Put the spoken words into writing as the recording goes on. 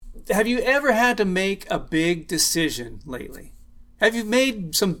have you ever had to make a big decision lately? Have you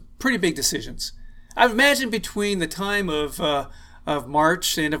made some pretty big decisions? I imagine between the time of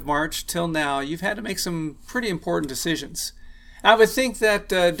March, end of March, till now, you've had to make some pretty important decisions. I would think that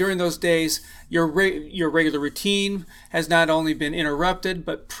during those days, your regular routine has not only been interrupted,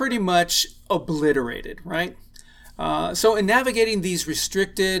 but pretty much obliterated, right? So in navigating these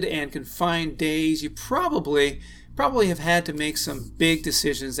restricted and confined days, you probably have had to make some big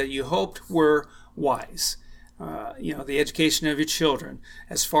decisions that you hoped were wise. The education of your children,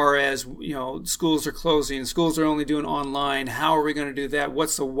 as far as, schools are closing, schools are only doing online. How are we going to do that?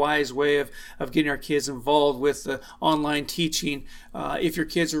 What's the wise way of getting our kids involved with the online teaching? If your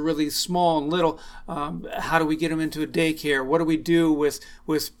kids are really small and little, how do we get them into a daycare? What do we do with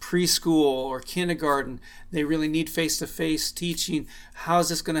preschool or kindergarten? They really need face-to-face teaching. How's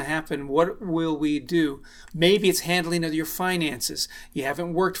this going to happen? What will we do? Maybe it's handling of your finances. You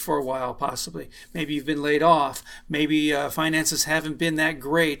haven't worked for a while, possibly. Maybe you've been laid off. Maybe finances haven't been that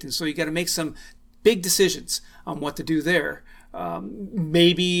great, and so you got to make some big decisions on what to do there.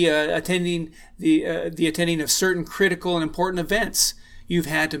 Maybe attending the attending of certain critical and important events. You've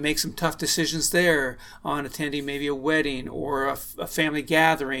had to make some tough decisions there on attending maybe a wedding or a family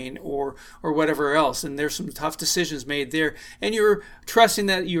gathering or whatever else. And there's some tough decisions made there. And you're trusting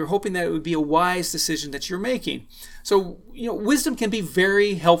that, you're hoping that it would be a wise decision that you're making. So, wisdom can be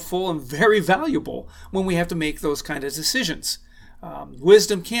very helpful and very valuable when we have to make those kind of decisions.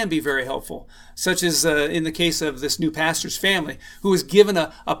 Wisdom can be very helpful, such as in the case of this new pastor's family, who was given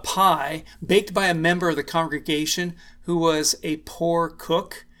a pie baked by a member of the congregation who was a poor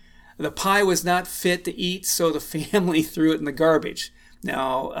cook. The pie was not fit to eat, so the family threw it in the garbage.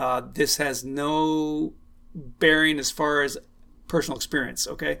 Now, this has no bearing as far as personal experience,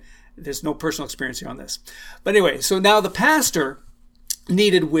 okay? There's no personal experience here on this. But anyway, so now the pastor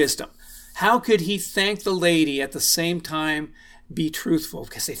needed wisdom. How could he thank the lady at the same time be truthful?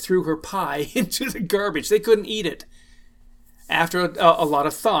 Because they threw her pie into the garbage. They couldn't eat it. After a lot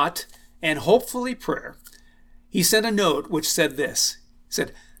of thought and hopefully prayer, he sent a note which said this. He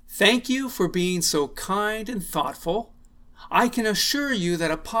said, "Thank you for being so kind and thoughtful. I can assure you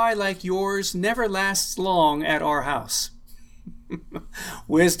that a pie like yours never lasts long at our house."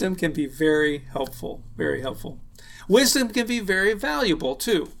 Wisdom can be very helpful, very helpful. Wisdom can be very valuable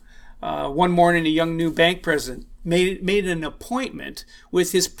too. One morning, a young new bank president made an appointment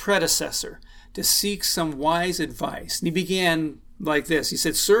with his predecessor to seek some wise advice. And he began like this. He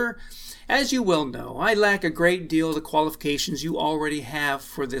said, "Sir, as you well know, I lack a great deal of the qualifications you already have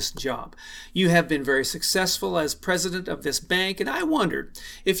for this job. You have been very successful as president of this bank, and I wondered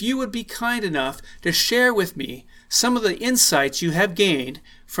if you would be kind enough to share with me some of the insights you have gained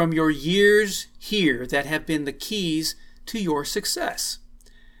from your years here that have been the keys to your success."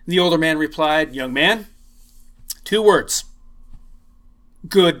 The older man replied, "Young man, 2 words: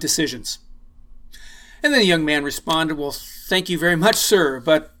 good decisions." And then the young man responded, "Well, thank you very much, sir,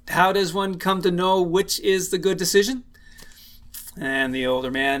 but how does one come to know which is the good decision?" And the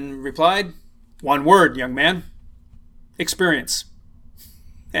older man replied, "1 word, young man: experience."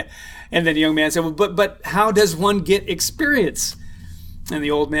 And then the young man said, "Well, but how does one get experience?" And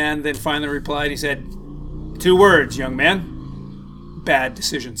the old man then finally replied, he said, 2 words, young man: bad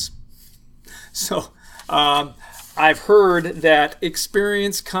decisions. So, I've heard that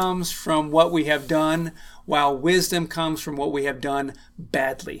experience comes from what we have done, while wisdom comes from what we have done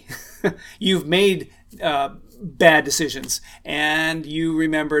badly. You've made bad decisions, and you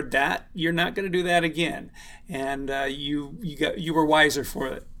remembered that you're not going to do that again, and you were wiser for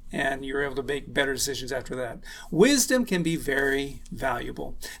it, and you were able to make better decisions after that. Wisdom can be very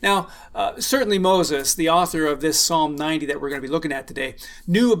valuable. Now, certainly Moses, the author of this Psalm 90 that we're going to be looking at today,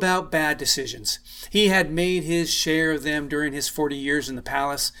 knew about bad decisions. He had made his share of them during his 40 years in the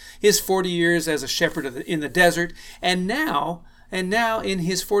palace, his 40 years as a shepherd in the desert, and now in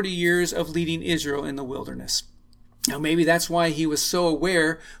his 40 years of leading Israel in the wilderness. Now, maybe that's why he was so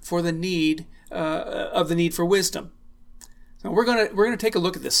aware of the need for wisdom. Now, we're going to take a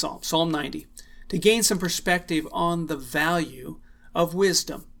look at this psalm, Psalm 90, to gain some perspective on the value of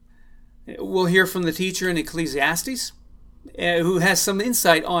wisdom. We'll hear from the teacher in Ecclesiastes, who has some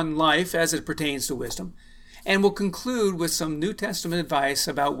insight on life as it pertains to wisdom, and we'll conclude with some New Testament advice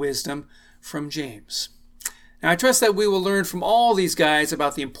about wisdom from James. Now, I trust that we will learn from all these guys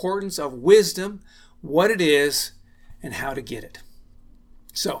about the importance of wisdom, what it is, and how to get it.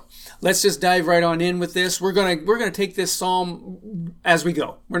 So let's just dive right on in with this. We're gonna take this psalm as we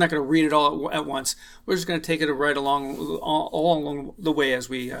go. We're not going to read it all at once. We're just going to take it right along the way as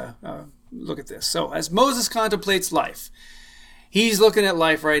we look at this. So as Moses contemplates life, He's looking at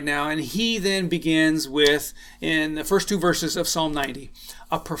life right now, and he then begins with, in the first two verses of Psalm 90,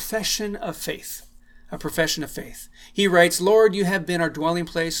 a profession of faith. A profession of faith. He writes, Lord, you have been our dwelling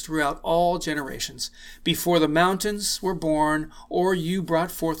place throughout all generations. Before the mountains were born, or you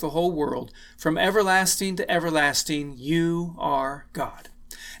brought forth the whole world, from everlasting to everlasting, you are God.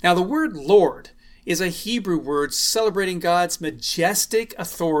 Now, the word Lord is a Hebrew word celebrating God's majestic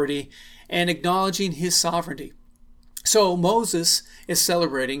authority and acknowledging his sovereignty. So Moses is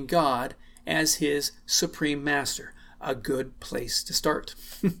celebrating God as his supreme master. A good place to start.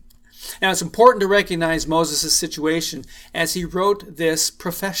 Now, it's important to recognize Moses' situation as he wrote this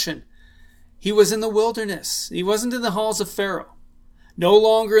profession. He was in the wilderness. He wasn't in the halls of Pharaoh. No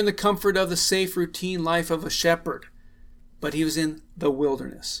longer in the comfort of the safe routine life of a shepherd, but he was in the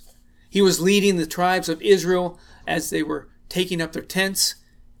wilderness. He was leading the tribes of Israel as they were taking up their tents,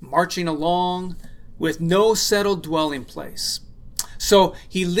 marching along with no settled dwelling place. So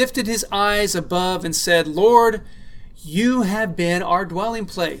he lifted his eyes above and said, Lord, you have been our dwelling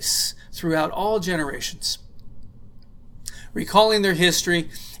place throughout all generations. Recalling their history,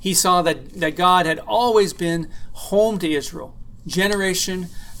 he saw that God had always been home to Israel, generation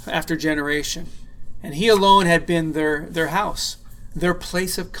after generation. And he alone had been their house, their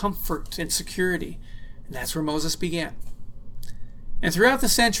place of comfort and security. And that's where Moses began. And throughout the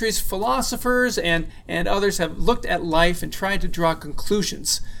centuries, philosophers and others have looked at life and tried to draw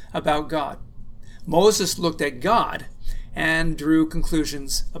conclusions about God. Moses looked at God and drew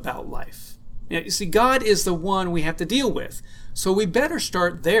conclusions about life. Now, you see, God is the one we have to deal with, so we better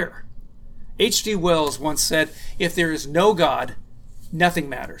start there. H.G. Wells once said, if there is no God, nothing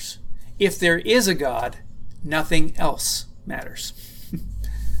matters. If there is a God, nothing else matters.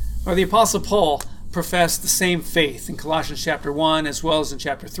 Or the Apostle Paul professed the same faith in Colossians chapter 1 as well as in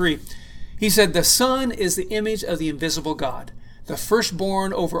chapter 3. He said, the Son is the image of the invisible God, the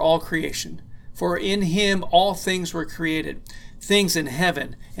firstborn over all creation. For in him all things were created, things in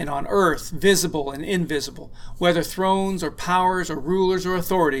heaven and on earth, visible and invisible, whether thrones or powers or rulers or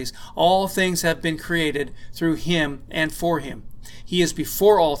authorities, all things have been created through him and for him. He is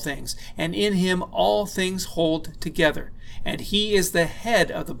before all things, and in him all things hold together. And he is the head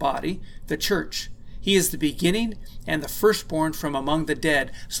of the body, the church. He is the beginning and the firstborn from among the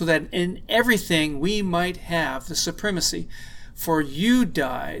dead, so that in everything we might have the supremacy. For you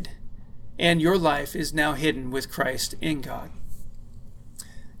died, and your life is now hidden with Christ in God.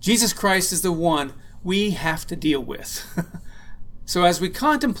 Jesus Christ is the one we have to deal with. So as we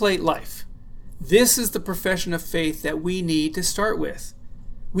contemplate life, this is the profession of faith that we need to start with.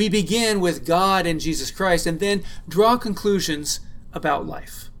 We begin with God and Jesus Christ and then draw conclusions about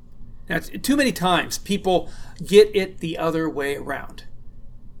life. Now, too many times people get it the other way around.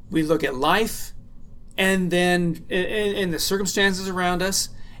 We look at life and then in the circumstances around us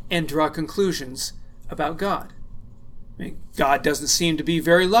and draw conclusions about God. I mean, God doesn't seem to be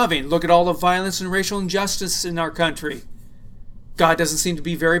very loving. Look at all the violence and racial injustice in our country. God doesn't seem to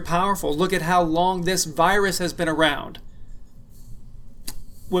be very powerful. Look at how long this virus has been around.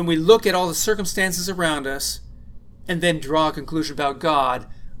 When we look at all the circumstances around us and then draw a conclusion about God,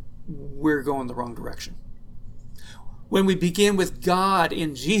 we're going the wrong direction. When we begin with God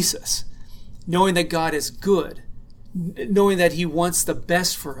in Jesus, knowing that God is good, knowing that he wants the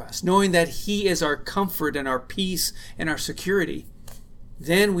best for us, knowing that he is our comfort and our peace and our security,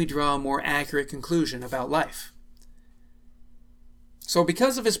 then we draw a more accurate conclusion about life. So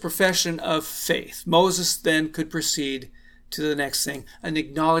because of his profession of faith, Moses then could proceed to the next thing, an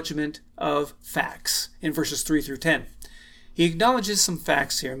acknowledgement of facts in verses 3 through 10. He acknowledges some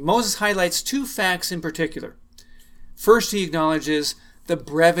facts here. Moses highlights two facts in particular. First, he acknowledges the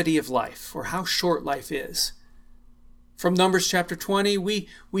brevity of life, or how short life is. From Numbers chapter 20, we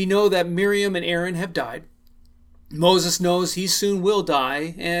know that Miriam and Aaron have died. Moses knows he soon will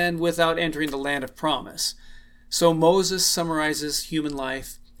die, and without entering the land of promise. So Moses summarizes human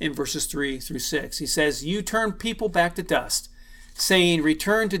life in verses 3 through 6. He says, you turn people back to dust, saying,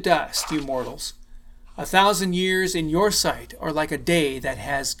 return to dust, you mortals. 1,000 years in your sight are like a day that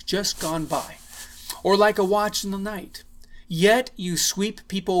has just gone by, or like a watch in the night. Yet you sweep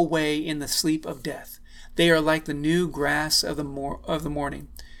people away in the sleep of death. They are like the new grass of the morning.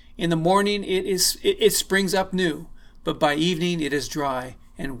 In the morning it springs up new, but by evening it is dry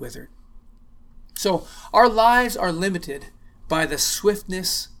and withered. So our lives are limited by the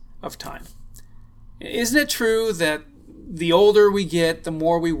swiftness of time. Isn't it true that the older we get, the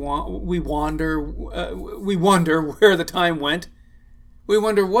more we wonder where the time went? We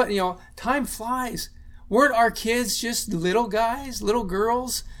wonder time flies. Weren't our kids just little guys, little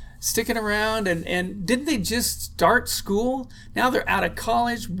girls, sticking around, and didn't they just start school? Now they're out of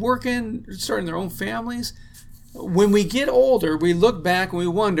college, working, starting their own families. When we get older, we look back and we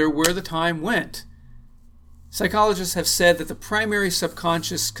wonder where the time went. Psychologists have said that the primary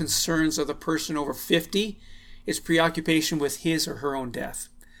subconscious concerns of the person over 50 is preoccupation with his or her own death.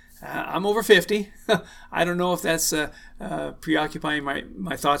 I'm over 50. I don't know if that's preoccupying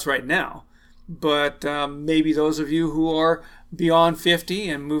my thoughts right now. But maybe those of you who are beyond 50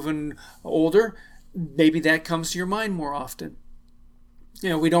 and moving older, maybe that comes to your mind more often.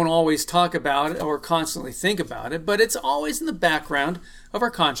 We don't always talk about it or constantly think about it, but it's always in the background of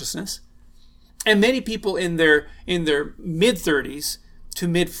our consciousness. And many people in their mid-30s to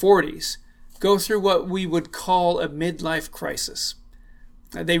mid-40s go through what we would call a midlife crisis.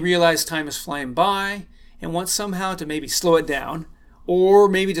 They realize time is flying by and want somehow to maybe slow it down or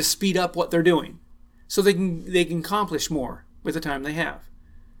maybe to speed up what they're doing so they can accomplish more with the time they have.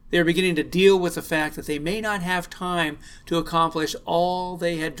 They're beginning to deal with the fact that they may not have time to accomplish all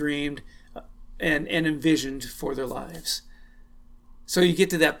they had dreamed and envisioned for their lives. So you get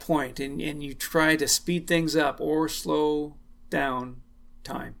to that point and you try to speed things up or slow down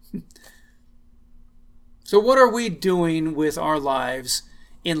time. So what are we doing with our lives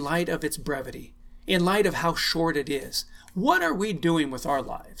in light of its brevity, in light of how short it is? What are we doing with our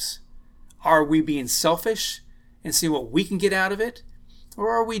lives? Are we being selfish and seeing what we can get out of it? Or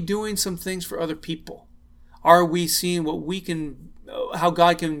are we doing some things for other people? Are we seeing how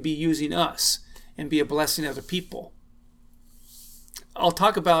God can be using us and be a blessing to other people? I'll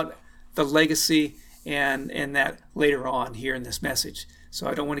talk about the legacy and that later on here in this message. So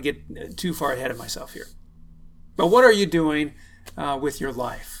I don't want to get too far ahead of myself here. But what are you doing with your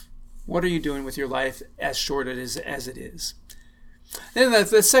life? What are you doing with your life as short as it is? Then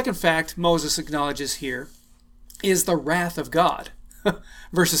the second fact Moses acknowledges here is the wrath of God.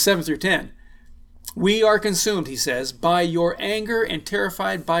 Verses 7 through 10. We are consumed, he says, by your anger and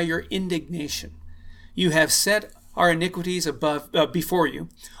terrified by your indignation. You have set our iniquities before you,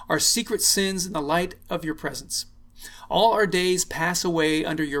 our secret sins in the light of your presence. All our days pass away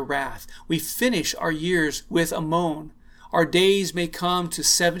under your wrath. We finish our years with a moan. Our days may come to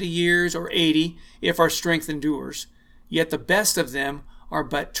 70 years or 80 if our strength endures. Yet the best of them are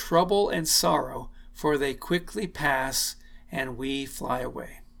but trouble and sorrow, for they quickly pass and we fly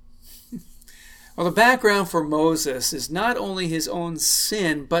away. Well, the background for Moses is not only his own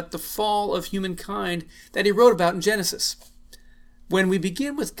sin, but the fall of humankind that he wrote about in Genesis. When we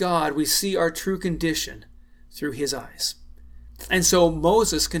begin with God, we see our true condition through his eyes. And so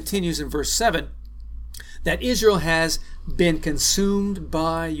Moses continues in verse 7 that Israel has been consumed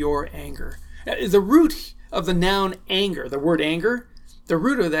by your anger. The root of the noun anger, the word anger, the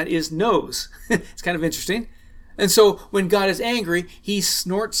root of that is nose. It's kind of interesting. And so when God is angry, he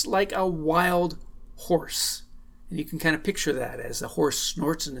snorts like a wild horse. And you can kind of picture that as a horse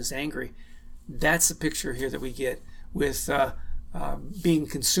snorts and is angry. That's the picture here that we get with being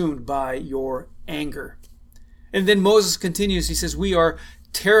consumed by your anger. And then Moses continues, he says, we are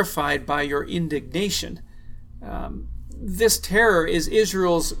terrified by your indignation. This terror is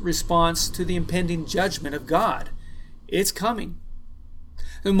Israel's response to the impending judgment of God. It's coming.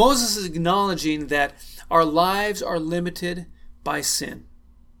 And Moses is acknowledging that our lives are limited by sin.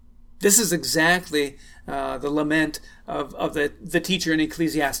 This is exactly the lament of the teacher in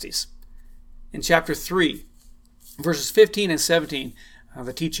Ecclesiastes. In chapter 3, verses 15 and 17,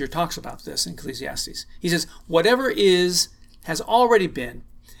 the teacher talks about this in Ecclesiastes. He says, whatever is has already been,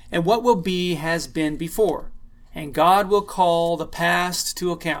 and what will be has been before, and God will call the past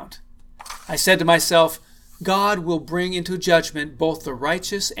to account. I said to myself, God will bring into judgment both the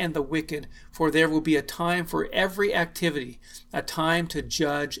righteous and the wicked, for there will be a time for every activity, a time to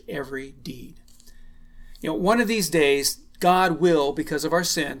judge every deed. One of these days, God will, because of our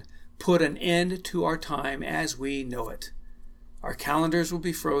sin, put an end to our time as we know it. Our calendars will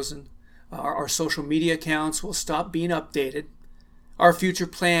be frozen. Our social media accounts will stop being updated. Our future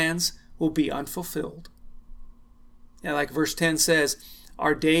plans will be unfulfilled. And like verse 10 says,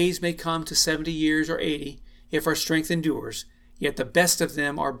 our days may come to 70 years or 80 if our strength endures, yet the best of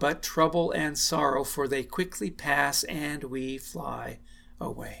them are but trouble and sorrow, for they quickly pass and we fly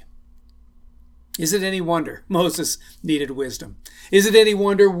away. Is it any wonder Moses needed wisdom? Is it any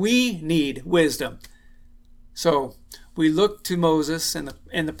wonder we need wisdom? So we look to Moses and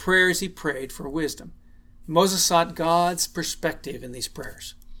the prayers he prayed for wisdom. Moses sought God's perspective in these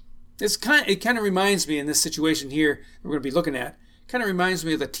prayers. It kind of reminds me in this situation here we're going to be looking at, kind of reminds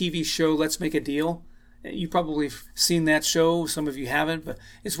me of the TV show Let's Make a Deal. You've probably seen that show. Some of you haven't, but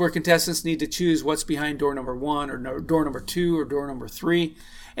it's where contestants need to choose what's behind door number 1 or door number 2 or door number 3.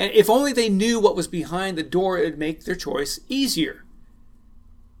 And if only they knew what was behind the door, it would make their choice easier.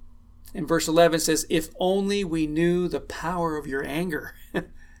 In verse 11 it says, if only we knew the power of your anger.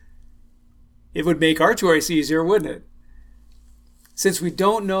 It would make our choice easier, wouldn't it? Since we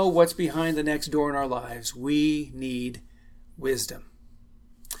don't know what's behind the next door in our lives, we need wisdom.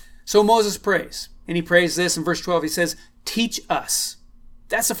 So Moses prays, and he prays this in verse 12. He says, teach us.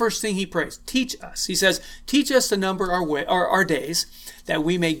 That's the first thing he prays. Teach us. He says, teach us to number our days, that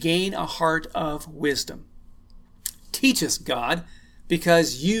we may gain a heart of wisdom. Teach us, God,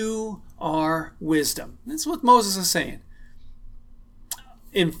 because you are wisdom. That's what Moses is saying.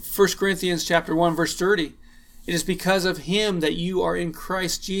 In 1 Corinthians chapter 1, verse 30, it is because of him that you are in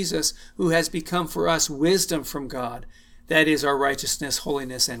Christ Jesus, who has become for us wisdom from God. That is our righteousness,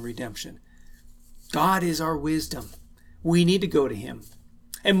 holiness, and redemption. God is our wisdom. We need to go to him.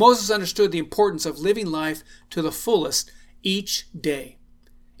 And Moses understood the importance of living life to the fullest each day.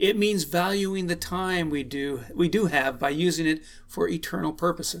 It means valuing the time we do have by using it for eternal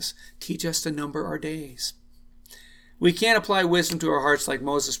purposes. Teach us to number our days. We can't apply wisdom to our hearts like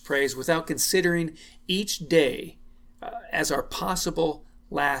Moses prays without considering each day as our possible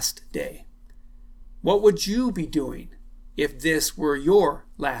last day. What would you be doing if this were your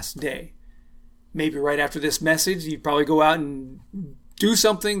last day? Maybe right after this message, you'd probably go out and do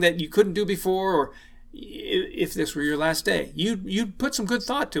something that you couldn't do before, or if this were your last day, you'd put some good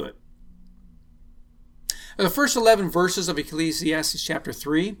thought to it. The first 11 verses of Ecclesiastes chapter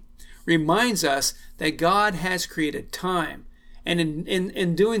 3 reminds us that God has created time, and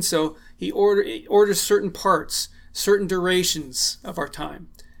in doing so, he orders certain parts, certain durations of our time.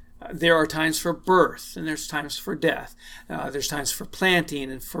 There are times for birth, and there's times for death. There's times for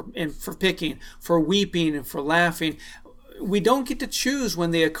planting and for picking, for weeping and for laughing. We don't get to choose when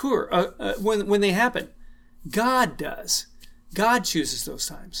they occur, when they happen. God does. God chooses those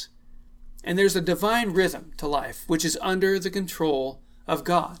times. And there's a divine rhythm to life, which is under the control of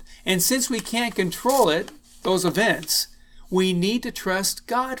God. And since we can't control it, those events, we need to trust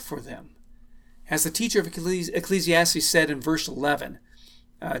God for them. As the teacher of Ecclesiastes said in verse 11,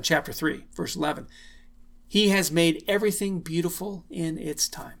 chapter 3, verse 11, he has made everything beautiful in its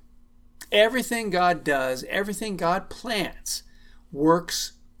time. Everything God does, everything God plans,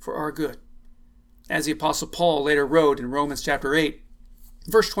 works for our good. As the Apostle Paul later wrote in Romans chapter 8,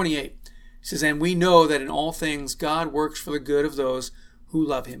 verse 28, he says, and we know that in all things God works for the good of those who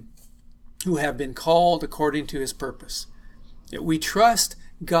love him, who have been called according to his purpose. That we trust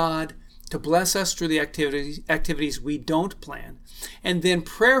God to bless us through the activities we don't plan, and then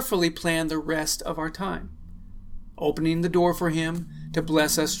prayerfully plan the rest of our time, opening the door for him to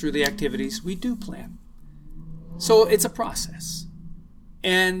bless us through the activities we do plan. So it's a process,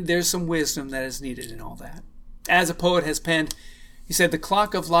 and there's some wisdom that is needed in all that. As a poet has penned, he said, the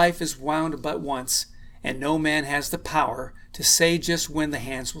clock of life is wound but once, and no man has the power to say just when the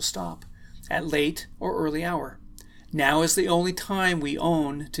hands will stop, at late or early hour. Now is the only time we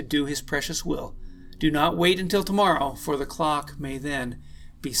own to do his precious will. Do not wait until tomorrow, for the clock may then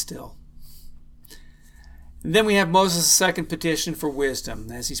be still. And then we have Moses' second petition for wisdom.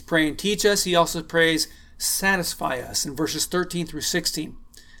 As he's praying, teach us, he also prays, satisfy us, in verses 13 through 16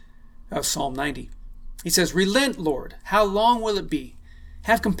 of Psalm 90. He says, relent, Lord, how long will it be?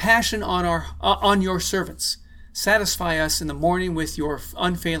 Have compassion on your servants. Satisfy us in the morning with your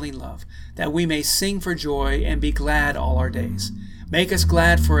unfailing love, that we may sing for joy and be glad all our days. Make us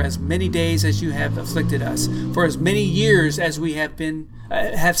glad for as many days as you have afflicted us, for as many years as we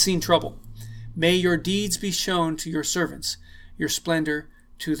have seen trouble. May your deeds be shown to your servants, your splendor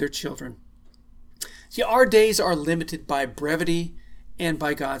to their children. See, our days are limited by brevity and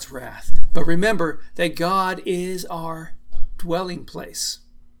by God's wrath. But remember that God is our dwelling place.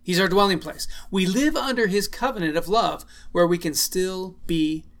 He's our dwelling place. We live under his covenant of love where we can still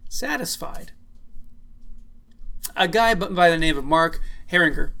be satisfied. A guy by the name of Mark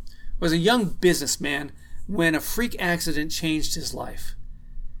Herringer was a young businessman when a freak accident changed his life.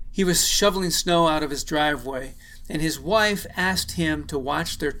 He was shoveling snow out of his driveway, and his wife asked him to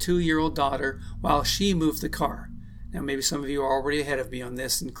watch their 2-year-old daughter while she moved the car. Now, maybe some of you are already ahead of me on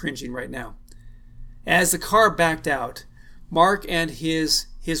this and cringing right now. As the car backed out, Mark and his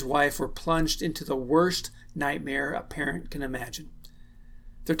wife were plunged into the worst nightmare a parent can imagine.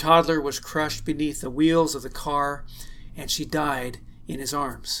 Their toddler was crushed beneath the wheels of the car, and she died in his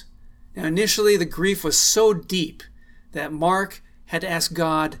arms. Now, initially, the grief was so deep that Mark had to ask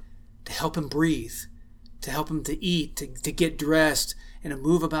God to help him breathe, to help him to eat, to get dressed, and to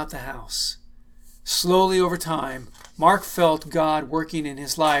move about the house. Slowly over time, Mark felt God working in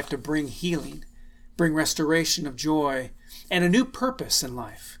his life to bring healing, bring restoration of joy, and a new purpose in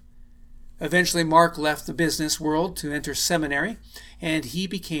life. Eventually, Mark left the business world to enter seminary, and he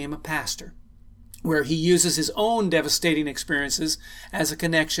became a pastor, where he uses his own devastating experiences as a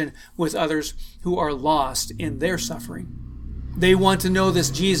connection with others who are lost in their suffering. They want to know this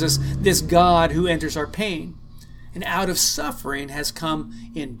Jesus, this God who enters our pain. And out of suffering has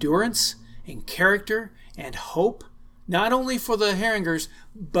come endurance and character and hope, not only for the Herringers,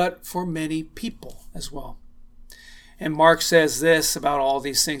 but for many people as well. And Mark says this about all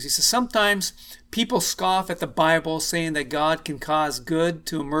these things. He says, sometimes people scoff at the Bible, saying that God can cause good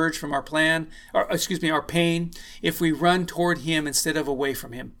to emerge from our our pain, if we run toward Him instead of away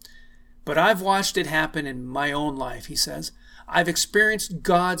from Him. But I've watched it happen in my own life, he says. I've experienced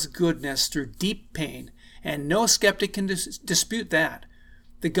God's goodness through deep pain, and no skeptic can dispute that.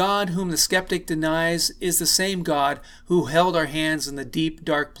 The God whom the skeptic denies is the same God who held our hands in the deep,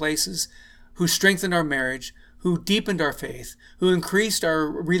 dark places, who strengthened our marriage, who deepened our faith, who increased our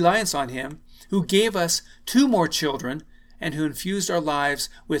reliance on Him, who gave us 2 more children, and who infused our lives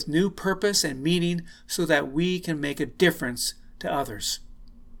with new purpose and meaning so that we can make a difference to others.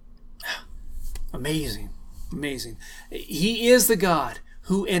 Amazing. Amazing. He is the God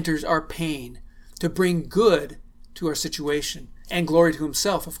who enters our pain to bring good to our situation and glory to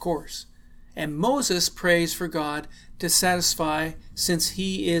Himself, of course. And Moses prays for God to satisfy, since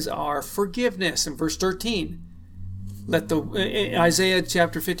He is our forgiveness in verse 13. Isaiah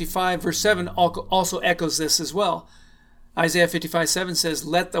chapter 55 verse 7 also echoes this as well. Isaiah 55:7 says,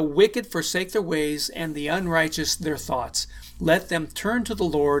 "Let the wicked forsake their ways and the unrighteous their thoughts. Let them turn to the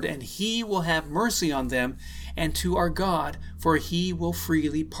Lord, and He will have mercy on them, and to our God, for He will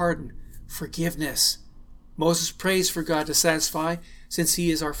freely pardon." Forgiveness. Moses prays for God to satisfy, since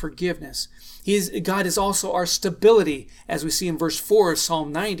He is our forgiveness. God is also our stability, as we see in verse 4 of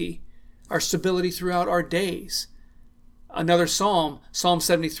Psalm 90, our stability throughout our days. Another psalm, Psalm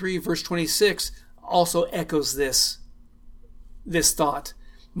 73, verse 26, also echoes this thought.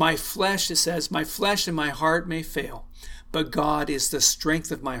 My flesh, it says, my flesh and my heart may fail, but God is the strength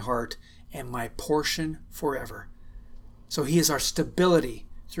of my heart and my portion forever. So He is our stability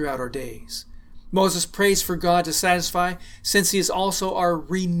throughout our days. Moses prays for God to satisfy, since He is also our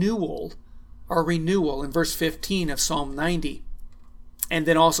renewal in verse 15 of Psalm 90. And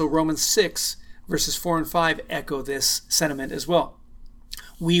then also Romans 6, verses 4 and 5 echo this sentiment as well.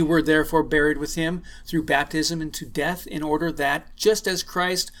 We were therefore buried with Him through baptism into death, in order that, just as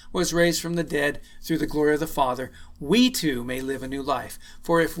Christ was raised from the dead through the glory of the Father, we too may live a new life.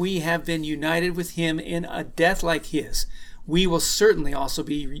 For if we have been united with Him in a death like His, we will certainly also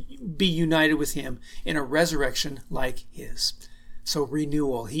be united with Him in a resurrection like His. So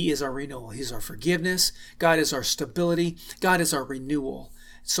renewal. He is our renewal. He's our forgiveness. God is our stability. God is our renewal.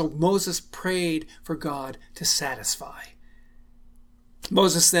 So Moses prayed for God to satisfy.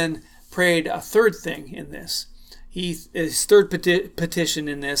 Moses then prayed a third thing in this. His third petition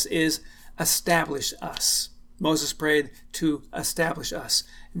in this is establish us. Moses prayed to establish us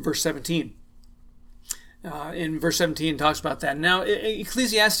in verse 17. In verse 17 talks about that. Now,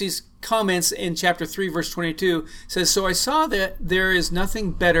 Ecclesiastes comments in chapter 3, verse 22, says, "So I saw that there is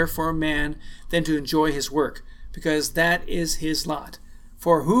nothing better for a man than to enjoy his work, because that is his lot.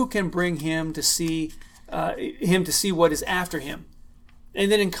 For who can bring him to see what is after him?"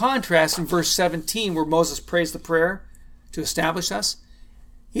 And then in contrast, in verse 17, where Moses prays the prayer to establish us,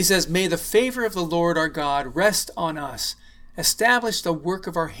 he says, "May the favor of the Lord our God rest on us. Establish the work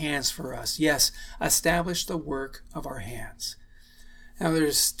of our hands for us." Yes, establish the work of our hands. Now,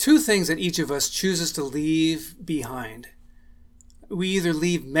 there's 2 things that each of us chooses to leave behind. We either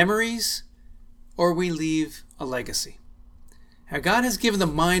leave memories or we leave a legacy. Now, God has given the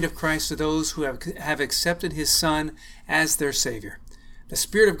mind of Christ to those who have accepted His Son as their Savior. The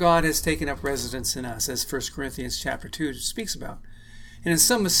Spirit of God has taken up residence in us, as 1 Corinthians chapter 2 speaks about. And in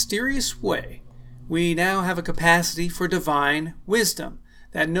some mysterious way, we now have a capacity for divine wisdom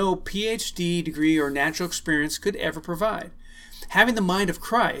that no PhD degree or natural experience could ever provide. Having the mind of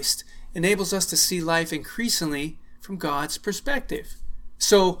Christ enables us to see life increasingly from God's perspective.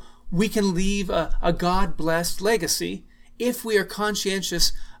 So we can leave a God-blessed legacy if we are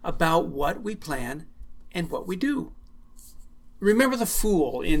conscientious about what we plan and what we do. Remember the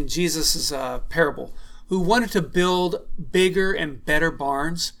fool in Jesus' parable who wanted to build bigger and better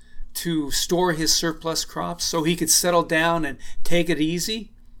barns to store his surplus crops so he could settle down and take it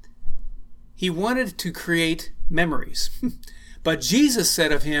easy? He wanted to create memories. But Jesus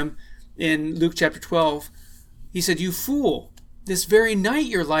said of him in Luke chapter 12, He said, "You fool, this very night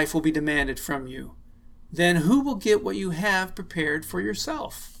your life will be demanded from you. Then who will get what you have prepared for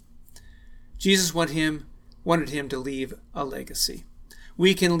yourself? Jesus wanted him to leave a legacy.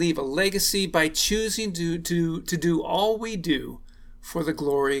 We can leave a legacy by choosing to do all we do for the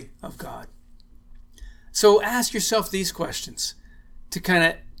glory of God. So ask yourself these questions to kind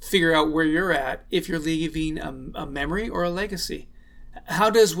of figure out where you're at, if you're leaving a memory or a legacy. How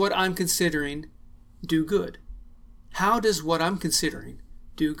does what I'm considering do good? How does what I'm considering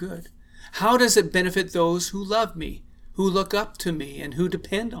do good? How does it benefit those who love me, who look up to me, and who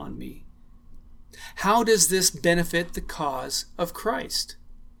depend on me? How does this benefit the cause of Christ?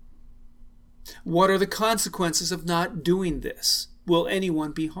 What are the consequences of not doing this? Will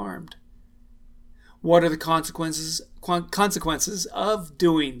anyone be harmed? What are the consequences of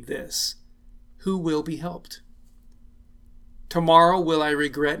doing this? Who will be helped? Tomorrow, will I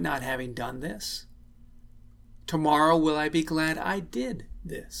regret not having done this? Tomorrow, will I be glad I did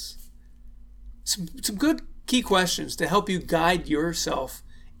this? Some good key questions to help you guide yourself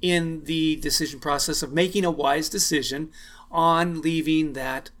in the decision process of making a wise decision on leaving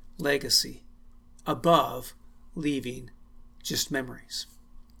that legacy above leaving just memories.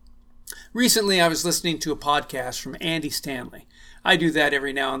 Recently, I was listening to a podcast from Andy Stanley. I do that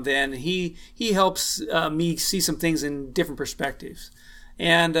every now and then. He helps me see some things in different perspectives.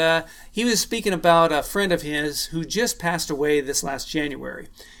 And he was speaking about a friend of his who just passed away this last January.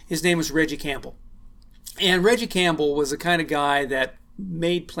 His name was Reggie Campbell. And Reggie Campbell was the kind of guy that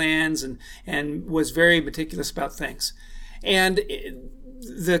made plans and was very meticulous about things. And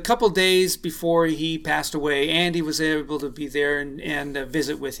the couple days before he passed away, Andy was able to be there and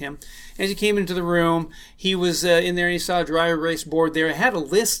visit with him. As he came into the room, he was in there and he saw a dry erase board there. It had a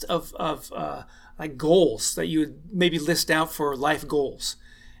list of like goals that you would maybe list out for life goals.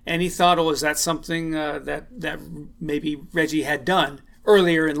 And he thought, oh, is that something that maybe Reggie had done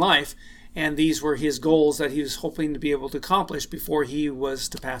earlier in life? And these were his goals that he was hoping to be able to accomplish before he was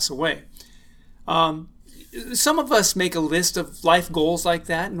to pass away. Some of us make a list of life goals like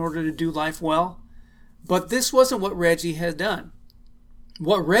that in order to do life well. But this wasn't what Reggie had done.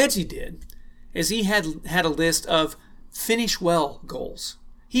 What Reggie did is he had a list of finish well goals.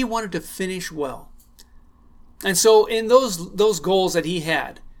 He wanted to finish well. And so in those goals that he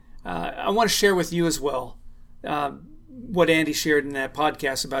had, I want to share with you as well what Andy shared in that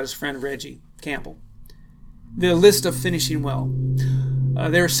podcast about his friend Reggie Campbell. The list of finishing well.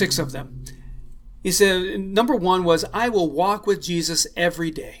 There are 6 of them. He said, number 1 was, I will walk with Jesus every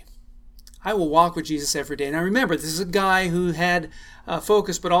day. I will walk with Jesus every day. Now remember, this is a guy who had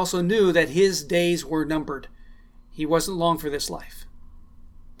focus, but also knew that his days were numbered. He wasn't long for this life.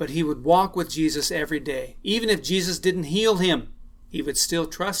 But he would walk with Jesus every day. Even if Jesus didn't heal him, he would still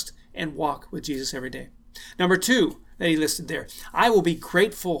trust and walk with Jesus every day. Number 2 that he listed there, I will be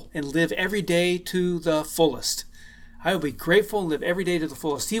grateful and live every day to the fullest. I will be grateful and live every day to the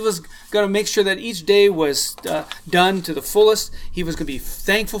fullest. He was going to make sure that each day was done to the fullest. He was going to be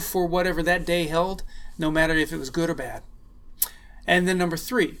thankful for whatever that day held, no matter if it was good or bad. And then number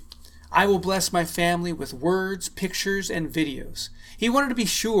 3, I will bless my family with words, pictures, and videos. He wanted to be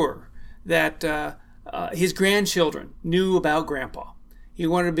sure that his grandchildren knew about Grandpa. He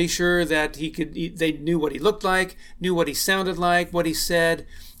wanted to be sure that they knew what he looked like, knew what he sounded like, what he said,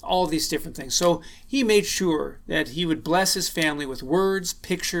 all these different things. So he made sure that he would bless his family with words,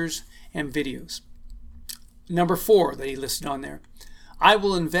 pictures, and videos. Number 4 that he listed on there, I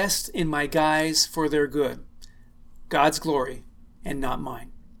will invest in my guys for their good, God's glory, and not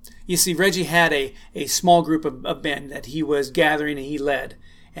mine. You see, Reggie had a small group of men that he was gathering and he led.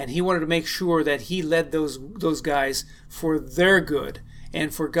 And he wanted to make sure that he led those guys for their good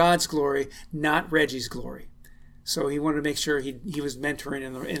and for God's glory, not Reggie's glory. So he wanted to make sure he was mentoring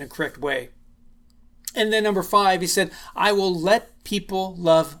in a correct way. And then number 5, he said, I will let people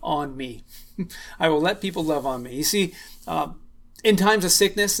love on me. I will let people love on me. You see, in times of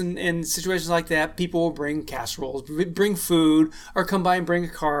sickness and situations like that, people will bring casseroles, bring food, or come by and bring a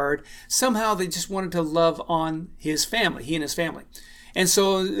card. Somehow they just wanted to love on his family, he and his family. And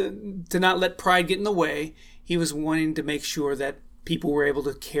so to not let pride get in the way, he was wanting to make sure that people were able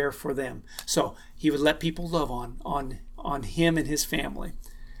to care for them. So he would let people love on him and his family.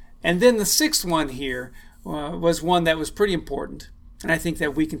 And then the 6th one here was one that was pretty important, and I think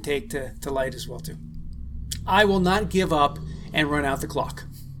that we can take to light as well too. I will not give up and run out the clock.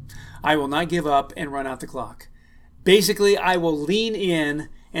 I will not give up and run out the clock. Basically, I will lean in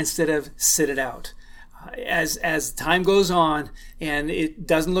instead of sit it out. As time goes on and it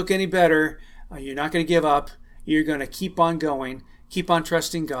doesn't look any better, you're not going to give up. You're going to keep on going, keep on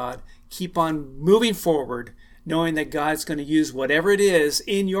trusting God, keep on moving forward, knowing that God's going to use whatever it is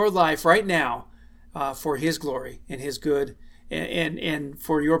in your life right now for His glory and His good and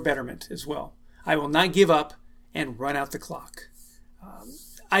for your betterment as well. I will not give up and run out the clock.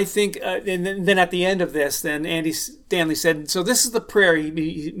 I think, and then at the end of this, then Andy Stanley said, so this is the prayer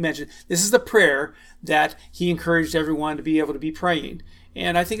he mentioned. This is the prayer that he encouraged everyone to be able to be praying.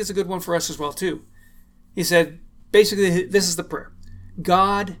 And I think it's a good one for us as well, too. He said, basically, this is the prayer.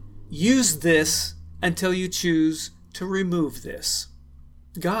 God, use this until you choose to remove this.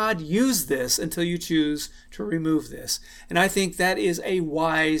 God, use this until you choose to remove this. And I think that is a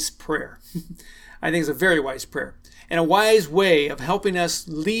wise prayer. I think it's a very wise prayer and a wise way of helping us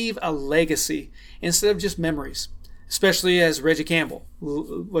leave a legacy instead of just memories, especially as Reggie Campbell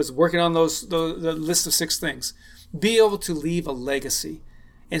was working on the list of 6 things. Be able to leave a legacy.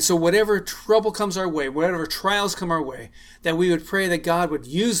 And so whatever trouble comes our way, whatever trials come our way, that we would pray that God would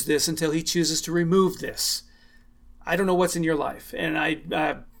use this until He chooses to remove this. I don't know what's in your life, and I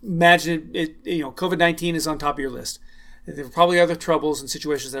imagine it. COVID-19 is on top of your list. There are probably other troubles and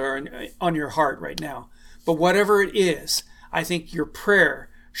situations that are on your heart right now. But whatever it is, I think your prayer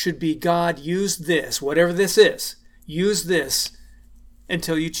should be, God, use this, whatever this is, use this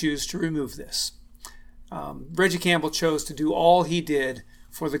until you choose to remove this. Reggie Campbell chose to do all he did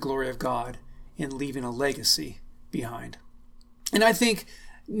for the glory of God in leaving a legacy behind. And I think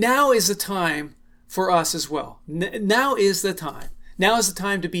now is the time for us as well. Now is the time. Now is the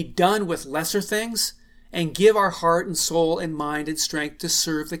time to be done with lesser things and give our heart and soul and mind and strength to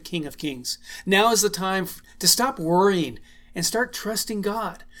serve the King of Kings. Now is the time to stop worrying and start trusting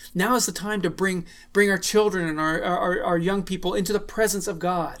God. Now is the time to bring our children and our young people into the presence of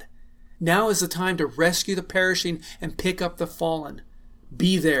God. Now is the time to rescue the perishing and pick up the fallen.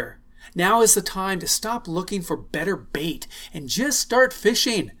 Be there. Now is the time to stop looking for better bait and just start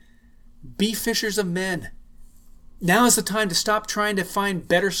fishing. Be fishers of men. Now is the time to stop trying to find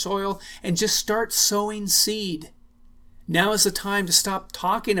better soil and just start sowing seed. Now is the time to stop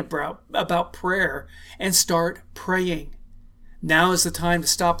talking about prayer and start praying. Now is the time to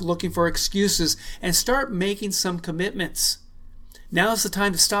stop looking for excuses and start making some commitments. Now is the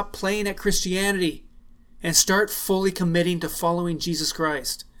time to stop playing at Christianity and start fully committing to following Jesus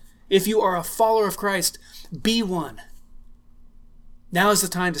Christ. If you are a follower of Christ, be one. Now is the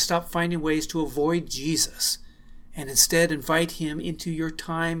time to stop finding ways to avoid Jesus and instead invite Him into your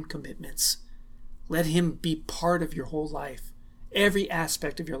time commitments. Let Him be part of your whole life, every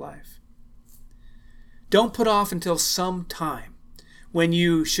aspect of your life. Don't put off until some time when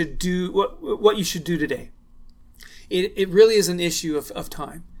you should do what you should do today. It really is an issue of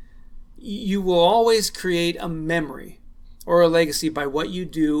time. You will always create a memory or a legacy by what you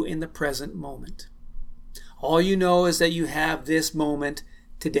do in the present moment. All you know is that you have this moment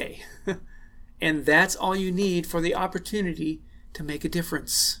today. And that's all you need for the opportunity to make a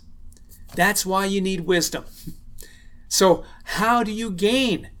difference. That's why you need wisdom. So how do you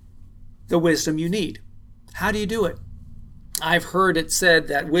gain the wisdom you need? How do you do it? I've heard it said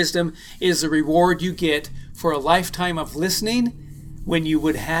that wisdom is the reward you get for a lifetime of listening when you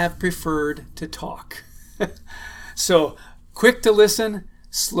would have preferred to talk. So quick to listen,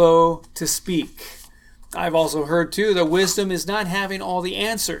 slow to speak. I've also heard too that wisdom is not having all the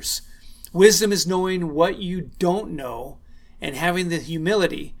answers. Wisdom is knowing what you don't know and having the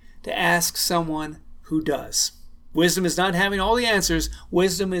humility to ask someone who does. Wisdom is not having all the answers.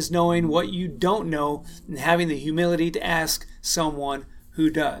 Wisdom is knowing what you don't know and having the humility to ask someone who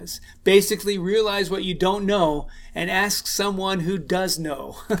does. Basically, realize what you don't know and ask someone who does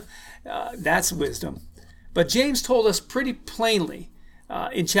know. That's wisdom. But James told us pretty plainly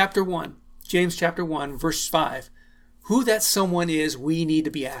in chapter 1, James chapter 1, verse 5, who that someone is we need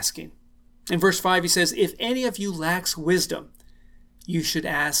to be asking. In verse 5, he says, if any of you lacks wisdom, you should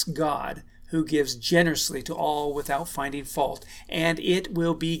ask God, who gives generously to all without finding fault, and it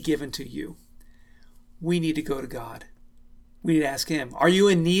will be given to you. We need to go to God. We need to ask Him. Are you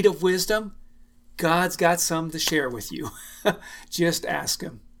in need of wisdom? God's got some to share with you. Just ask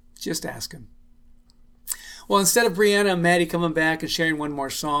Him. Just ask Him. Well, instead of Brianna and Maddie coming back and sharing one more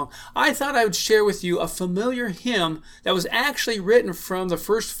song, I thought I would share with you a familiar hymn that was actually written from the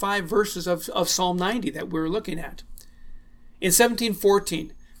first 5 verses of Psalm 90 that we're looking at. In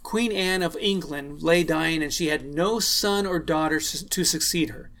 1714, Queen Anne of England lay dying, and she had no son or daughter to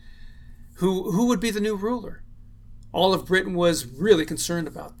succeed her. Who would be the new ruler? All of Britain was really concerned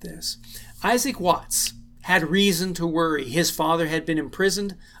about this. Isaac Watts had reason to worry. His father had been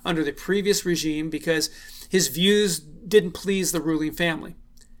imprisoned under the previous regime because his views didn't please the ruling family.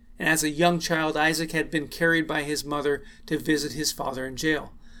 And as a young child, Isaac had been carried by his mother to visit his father in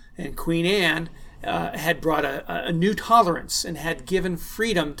jail. And Queen Anne had brought a new tolerance and had given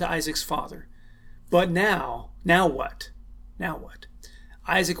freedom to Isaac's father. But now what? Now what?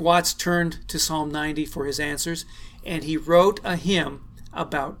 Isaac Watts turned to Psalm 90 for his answers, and he wrote a hymn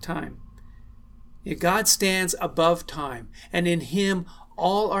about time. God stands above time, and in him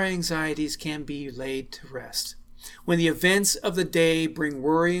all our anxieties can be laid to rest. When the events of the day bring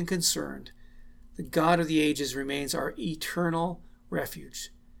worry and concern, the God of the ages remains our eternal refuge.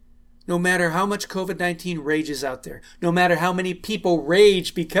 No matter how much COVID-19 rages out there, no matter how many people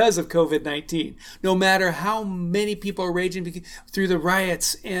rage because of COVID-19, no matter how many people are raging through the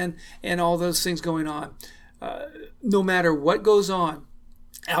riots and all those things going on, no matter what goes on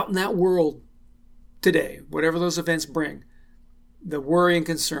out in that world today, whatever those events bring, the worry and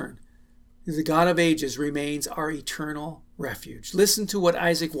concern, the God of ages remains our eternal refuge. Listen to what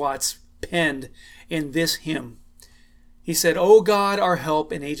Isaac Watts penned in this hymn. He said, "O God, our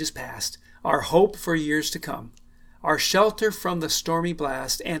help in ages past, our hope for years to come, our shelter from the stormy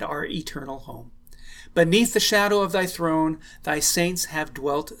blast, and our eternal home. Beneath the shadow of thy throne, thy saints have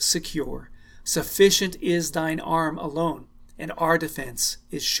dwelt secure. Sufficient is thine arm alone, and our defense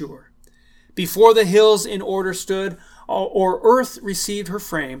is sure. Before the hills in order stood, or earth received her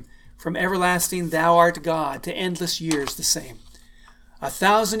frame, from everlasting thou art God, to endless years the same.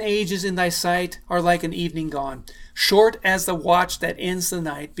 1,000 ages in thy sight are like an evening gone, short as the watch that ends the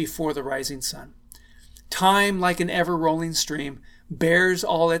night before the rising sun. Time, like an ever-rolling stream, bears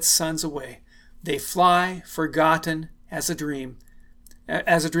all its sons away. They fly, forgotten as a dream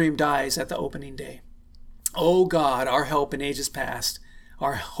dies at the opening day. O God, our help in ages past,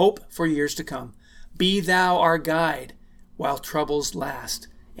 our hope for years to come, be thou our guide while troubles last,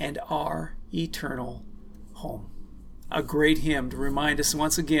 and our eternal home." A great hymn to remind us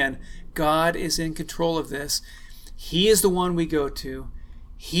once again, God is in control of this. He is the one we go to.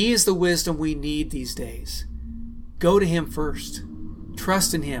 He is the wisdom we need these days. Go to him first.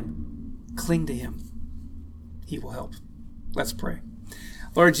 Trust in him. Cling to him. He will help. Let's pray.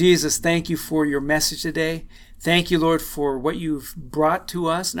 Lord Jesus, thank you for your message today. Thank you, Lord, for what you've brought to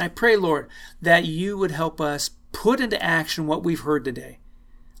us. And I pray, Lord, that you would help us put into action what we've heard today.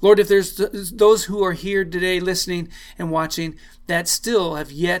 Lord, if there's those who are here today listening and watching that still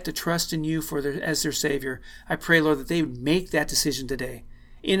have yet to trust in you as their Savior, I pray, Lord, that they would make that decision today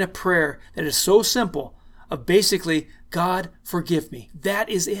in a prayer that is so simple of basically, God, forgive me. That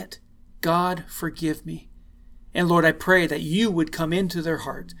is it. God, forgive me. And Lord, I pray that you would come into their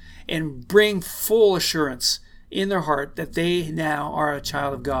heart and bring full assurance in their heart that they now are a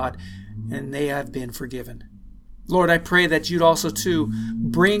child of God and they have been forgiven. Lord, I pray that you'd also, too,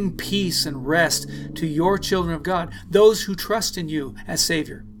 bring peace and rest to your children of God, those who trust in you as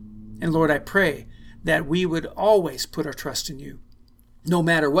Savior. And Lord, I pray that we would always put our trust in you, no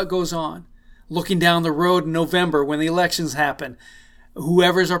matter what goes on. Looking down the road in November when the elections happen,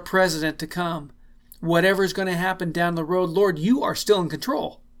 whoever's our president to come, whatever's going to happen down the road, Lord, you are still in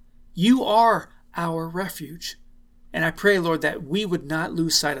control. You are our refuge. And I pray, Lord, that we would not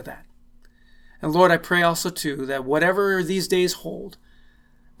lose sight of that. And Lord, I pray also, too, that whatever these days hold,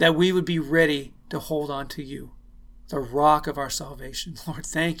 that we would be ready to hold on to you, the rock of our salvation. Lord,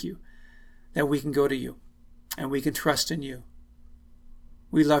 thank you that we can go to you and we can trust in you.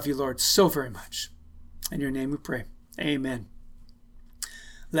 We love you, Lord, so very much. In your name we pray. Amen.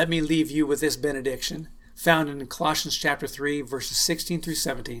 Let me leave you with this benediction found in Colossians chapter 3, verses 16 through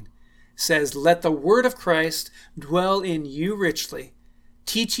 17. It says, "Let the word of Christ dwell in you richly,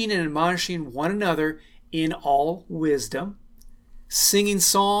 teaching and admonishing one another in all wisdom, singing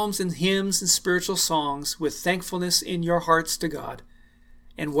psalms and hymns and spiritual songs with thankfulness in your hearts to God.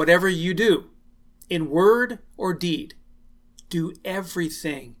 And whatever you do, in word or deed, do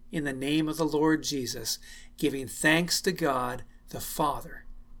everything in the name of the Lord Jesus, giving thanks to God the Father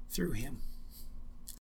through him."